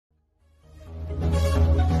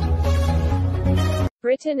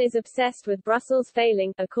Britain is obsessed with Brussels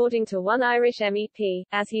failing, according to one Irish MEP,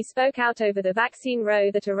 as he spoke out over the vaccine row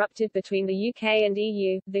that erupted between the UK and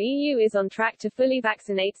EU. The EU is on track to fully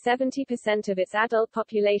vaccinate 70% of its adult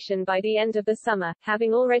population by the end of the summer,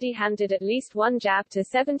 having already handed at least one jab to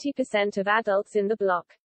 70% of adults in the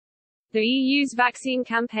bloc. The EU's vaccine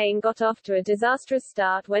campaign got off to a disastrous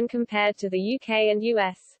start when compared to the UK and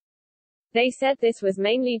US. They said this was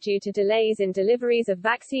mainly due to delays in deliveries of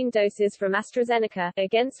vaccine doses from AstraZeneca,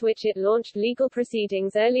 against which it launched legal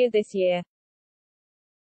proceedings earlier this year.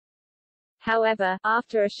 However,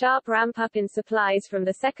 after a sharp ramp-up in supplies from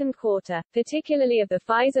the second quarter, particularly of the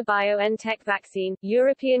Pfizer-BioNTech vaccine,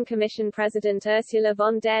 European Commission President Ursula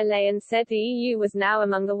von der Leyen said the EU was now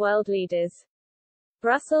among the world leaders.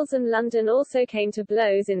 Brussels and London also came to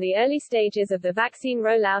blows in the early stages of the vaccine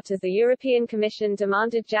rollout as the European Commission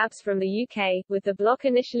demanded jabs from the UK, with the bloc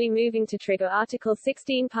initially moving to trigger Article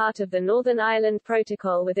 16, part of the Northern Ireland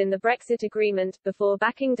Protocol within the Brexit agreement, before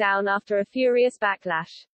backing down after a furious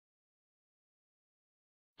backlash.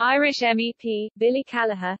 Irish MEP, Billy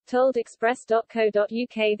Callagher, told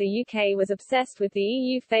Express.co.uk the UK was obsessed with the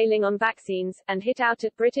EU failing on vaccines, and hit out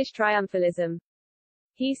at British triumphalism.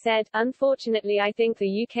 He said, "Unfortunately I think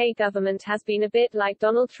the UK government has been a bit like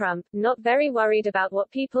Donald Trump, not very worried about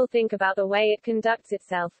what people think about the way it conducts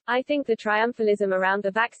itself. I think the triumphalism around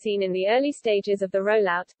the vaccine in the early stages of the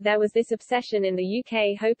rollout, there was this obsession in the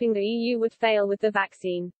UK hoping the EU would fail with the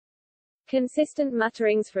vaccine. Consistent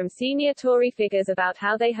mutterings from senior Tory figures about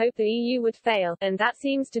how they hope the EU would fail, and that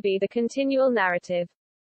seems to be the continual narrative.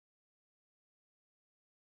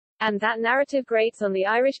 And that narrative grates on the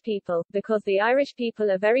Irish people, because the Irish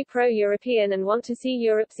people are very pro-European and want to see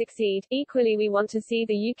Europe succeed. Equally we want to see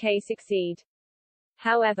the UK succeed."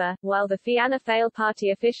 However, while the Fianna Fáil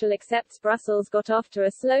party official accepts Brussels got off to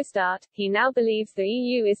a slow start, he now believes the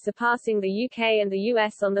EU is surpassing the UK and the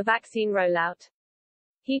US on the vaccine rollout.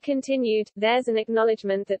 He continued, "There's an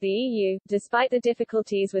acknowledgement that the EU, despite the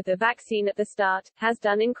difficulties with the vaccine at the start, has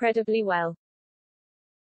done incredibly well.